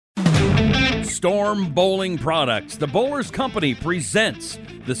Storm Bowling Products, the Bowlers Company, presents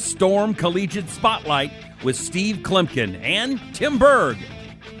the Storm Collegiate Spotlight with Steve Klimkin and Tim Berg.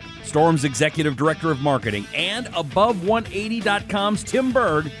 Storm's Executive Director of Marketing and Above180.com's Tim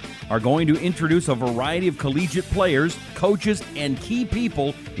Berg are going to introduce a variety of collegiate players, coaches, and key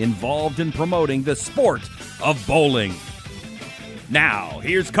people involved in promoting the sport of bowling. Now,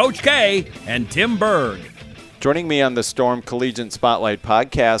 here's Coach K and Tim Berg. Joining me on the Storm Collegiate Spotlight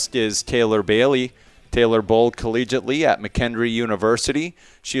podcast is Taylor Bailey. Taylor bowled collegiately at McKendree University.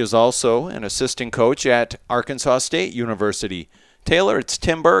 She is also an assistant coach at Arkansas State University. Taylor, it's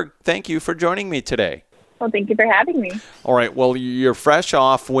Tim Berg. Thank you for joining me today. Well, thank you for having me. All right. Well, you're fresh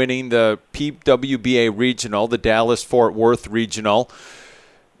off winning the PWBA Regional, the Dallas-Fort Worth Regional.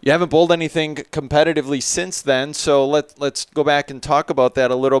 You haven't bowled anything competitively since then, so let's go back and talk about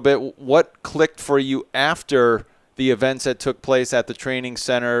that a little bit. What clicked for you after the events that took place at the training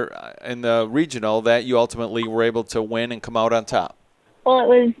center in the regional that you ultimately were able to win and come out on top?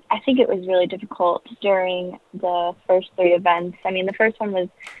 Well, I think it was really difficult during the first three events. I mean, the first one was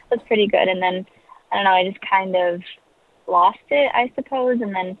pretty good, and then, I don't know, I just kind of lost it, I suppose,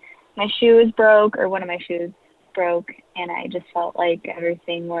 and then my shoes broke, or one of my shoes broke, and I just felt like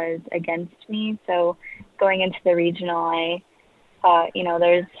everything was against me. So going into the regional, I thought,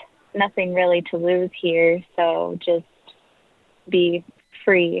 there's nothing really to lose here, so just be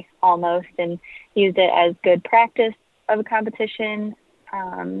free almost, and used it as good practice of a competition.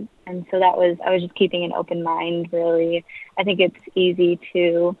 And so I was just keeping an open mind, really. I think it's easy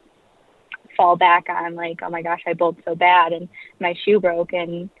to fall back on, like, oh my gosh, I bowled so bad and my shoe broke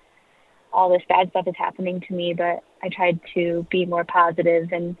and all this bad stuff is happening to me, but I tried to be more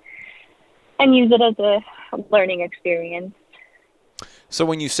positive and use it as a learning experience. So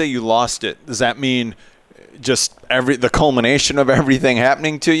when you say you lost it, does that mean just the culmination of everything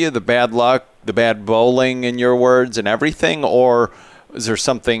happening to you, the bad luck, the bad bowling, in your words, and everything? Or is there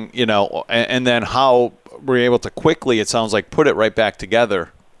something, and then how were you able to quickly, it sounds like, put it right back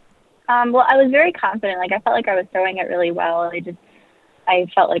together? Well, I was very confident. Like, I felt like I was throwing it really well. I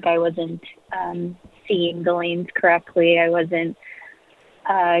felt like I wasn't seeing the lanes correctly. I wasn't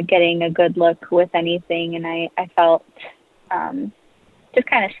getting a good look with anything, and I felt just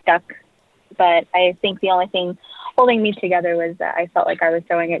kind of stuck. But I think the only thing holding me together was that I felt like I was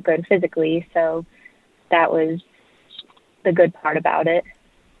throwing it good physically, so that was the good part about it.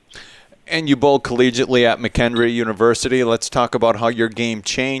 And you bowled collegiately at McKendree University. Let's talk about how your game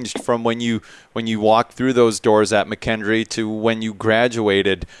changed from when you walked through those doors at McKendree to when you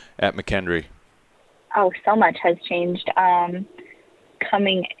graduated at McKendree. Oh, so much has changed.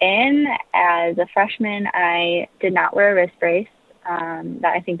 Coming in as a freshman, I did not wear a wrist brace.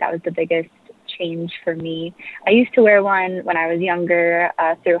 I think that was the biggest change for me. I used to wear one when I was younger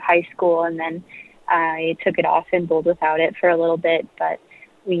through high school, and then I took it off and bowled without it for a little bit, but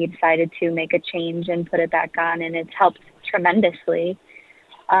we decided to make a change and put it back on, and it's helped tremendously.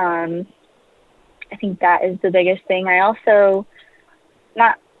 I think that is the biggest thing. I also,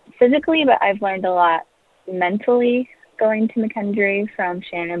 not physically, but I've learned a lot mentally going to McKendree from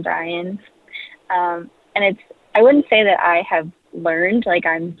Shannon and Brian. And I wouldn't say that I have learned, like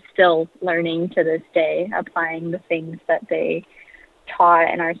I'm still learning to this day, applying the things that they taught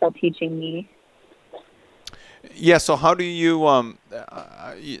and are still teaching me. Yeah, so how do you,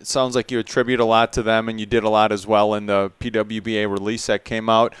 it sounds like you attribute a lot to them, and you did a lot as well in the PWBA release that came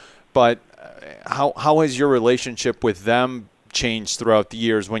out, but how has your relationship with them changed throughout the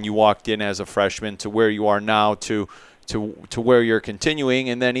years when you walked in as a freshman to where you are now to where you're continuing,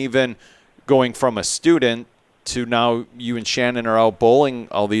 and then even going from a student to now you and Shannon are out bowling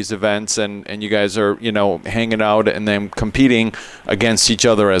all these events, and you guys are, hanging out and then competing against each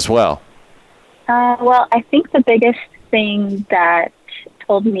other as well? Well, I think the biggest thing that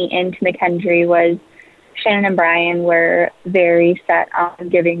pulled me into McKendree was Shannon and Brian were very set on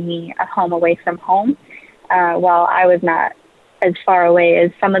giving me a home away from home. While I was not as far away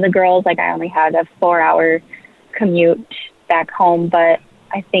as some of the girls, like I only had a 4-hour commute back home, but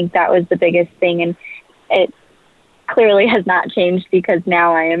I think that was the biggest thing, and it clearly has not changed because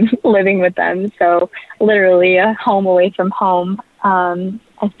now I am living with them, so literally a home away from home.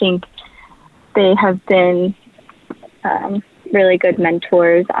 I think they have been really good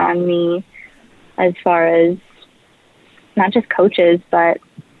mentors on me as far as not just coaches, but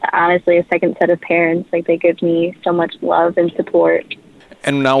honestly a second set of parents. Like, they give me so much love and support.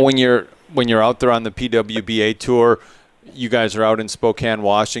 And now when you're out there on the PWBA tour, you guys are out in Spokane,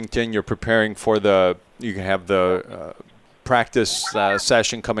 Washington. You're preparing for you have the practice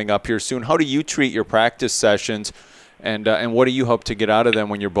session coming up here soon. How do you treat your practice sessions, and what do you hope to get out of them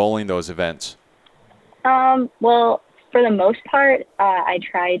when you're bowling those events? Well, for the most part, I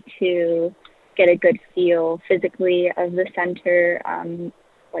try to get a good feel physically of the center,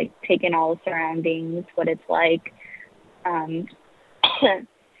 like take in all the surroundings, what it's like. Um,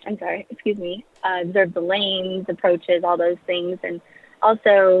 I'm sorry, excuse me. Observe the lanes, approaches, all those things, and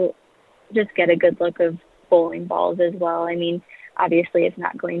also just get a good look of bowling balls as well. I mean, obviously it's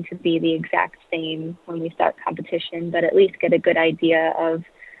not going to be the exact same when we start competition, but at least get a good idea of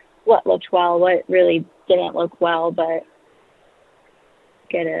what looked well, what really didn't look well, but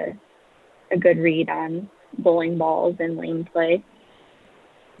get a good read on bowling balls and lane play.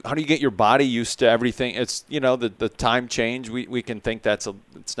 How do you get your body used to everything? It's, the time change. We can think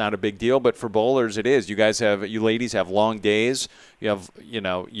it's not a big deal, but for bowlers it is. You ladies have long days. You have,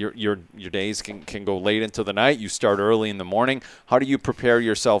 your days can go late into the night. You start early in the morning. How do you prepare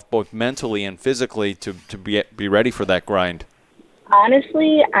yourself both mentally and physically to be ready for that grind?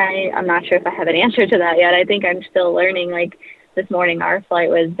 Honestly, I'm not sure if I have an answer to that yet. I think I'm still learning. Like this morning, our flight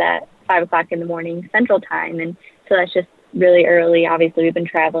was at 5 o'clock in the morning Central Time, and so that's just really early. Obviously, we've been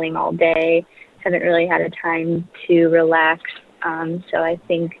traveling all day, haven't really had a time to relax. So I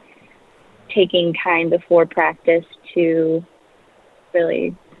think taking time before practice to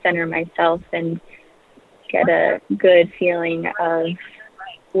really center myself and get a good feeling of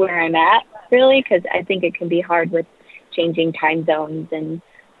where I'm at, really, because I think it can be hard with changing time zones and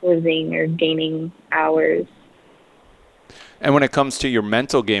losing or gaining hours. And when it comes to your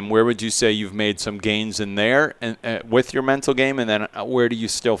mental game, where would you say you've made some gains in there and with your mental game, and then where do you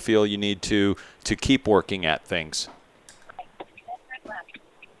still feel you need to keep working at things?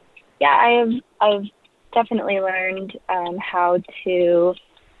 Yeah, I've definitely learned how to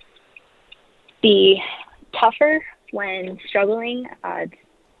be tougher when struggling. It's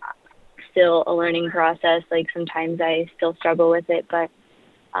still a learning process. Like sometimes I still struggle with it, but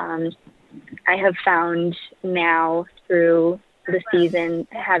I have found now through the season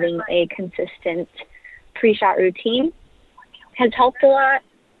having a consistent pre-shot routine has helped a lot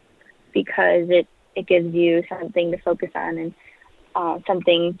because it gives you something to focus on and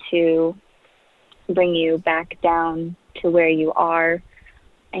something to bring you back down to where you are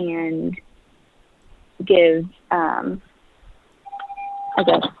and give, I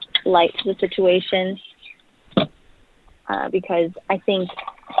guess, light to the situation. Because I think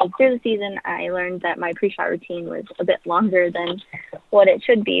through the season I learned that my pre-shot routine was a bit longer than what it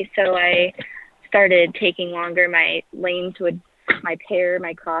should be. So I started taking longer. My lanes my pair,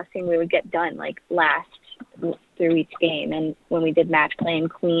 my crossing, we would get done like last through each game. And when we did match play in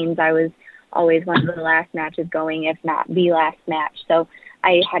Queens, I was always one of the last matches going, if not the last match. So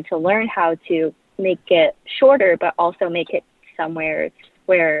I had to learn how to make it shorter, but also make it somewhere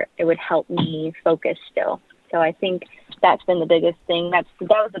where it would help me focus still. So I think that's been the biggest thing. That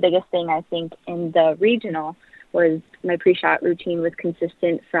was the biggest thing I think in the regional was my pre-shot routine was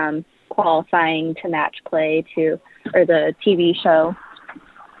consistent from qualifying to match play or the TV show.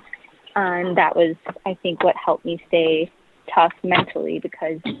 And that was, I think, what helped me stay tough mentally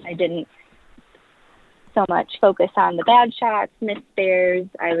because I didn't so much focus on the bad shots, missed spares.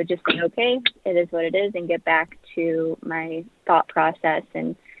 I would just say, okay, it is what it is, and get back to my thought process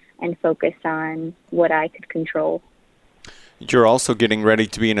and focus on what I could control. You're also getting ready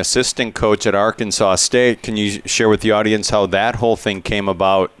to be an assistant coach at Arkansas State. Can you share with the audience how that whole thing came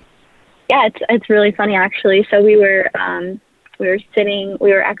about? Yeah, it's really funny actually. So we were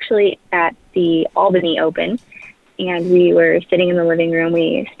actually at the Albany Open, and we were sitting in the living room.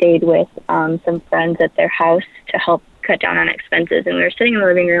 We stayed with some friends at their house to help cut down on expenses, and we were sitting in the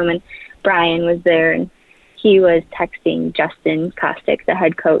living room, and Brian was there, and he was texting Justin Kostick, the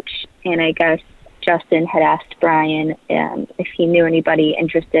head coach, and I guess Justin had asked Brian if he knew anybody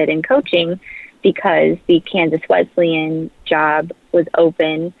interested in coaching because the Kansas Wesleyan job was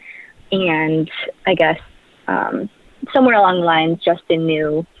open, and I guess somewhere along the lines Justin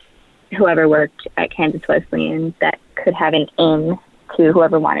knew whoever worked at Kansas Wesleyan that could have an in to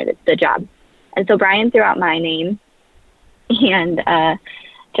whoever wanted the job. And so Brian threw out my name, and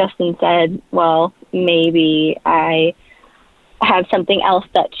Justin said, well, maybe I have something else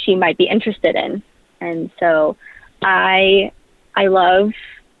that she might be interested in. And so I love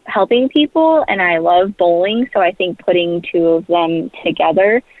helping people and I love bowling. So I think putting two of them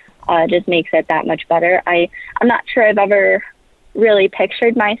together just makes it that much better. I'm not sure I've ever really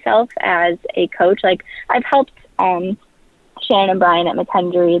pictured myself as a coach. Like I've helped Shannon and Brian at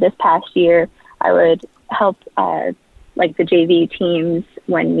McHenry this past year. I would help like the JV teams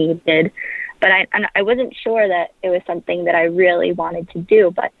when needed, but I wasn't sure that it was something that I really wanted to do.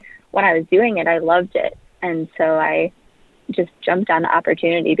 But when I was doing it, I loved it, and so I just jumped on the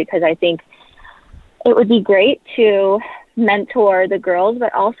opportunity because I think it would be great to mentor the girls,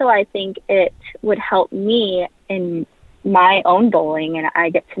 but also I think it would help me in my own bowling, and I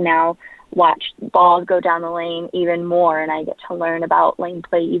get to now watch balls go down the lane even more, and I get to learn about lane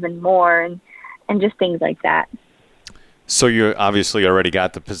play even more, and just things like that. So you obviously already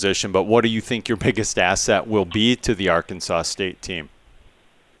got the position, but what do you think your biggest asset will be to the Arkansas State team?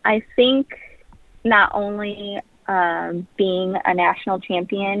 I think not only being a national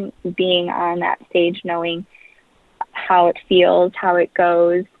champion, being on that stage, knowing how it feels, how it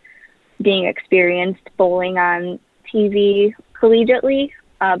goes, being experienced bowling on TV collegiately.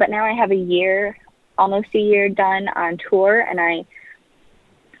 But now I have almost a year done on tour, and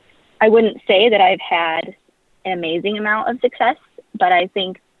I wouldn't say that I've had an amazing amount of success, but I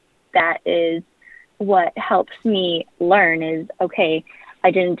think that is what helps me learn is, okay, I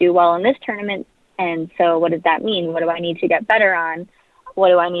didn't do well in this tournament, and so what does that mean? What do I need to get better on? What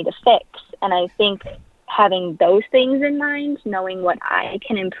do I need to fix? And I think having those things in mind, knowing what I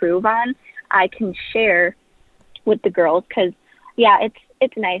can improve on, I can share with the girls, because, yeah,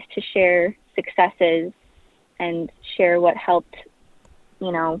 it's nice to share successes and share what helped,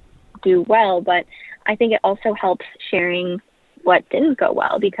 do well, but I think it also helps sharing what didn't go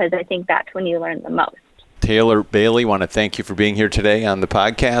well, because I think that's when you learn the most. Taylor Bailey, want to thank you for being here today on the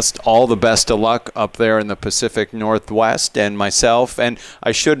podcast. All the best of luck up there in the Pacific Northwest, and myself. And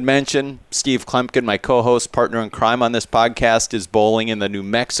I should mention, Steve Kloempken, my co-host, partner in crime on this podcast, is bowling in the New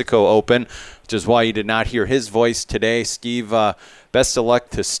Mexico Open, which is why you did not hear his voice today. Steve, best of luck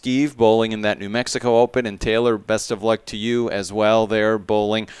to Steve bowling in that New Mexico Open, and Taylor, best of luck to you as well there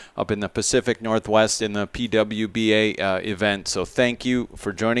bowling up in the Pacific Northwest in the PWBA event. So thank you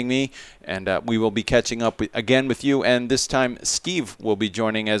for joining me, and we will be catching up again with you, and this time Steve will be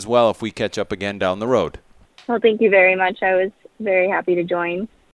joining as well if we catch up again down the road. Well, thank you very much. I was very happy to join.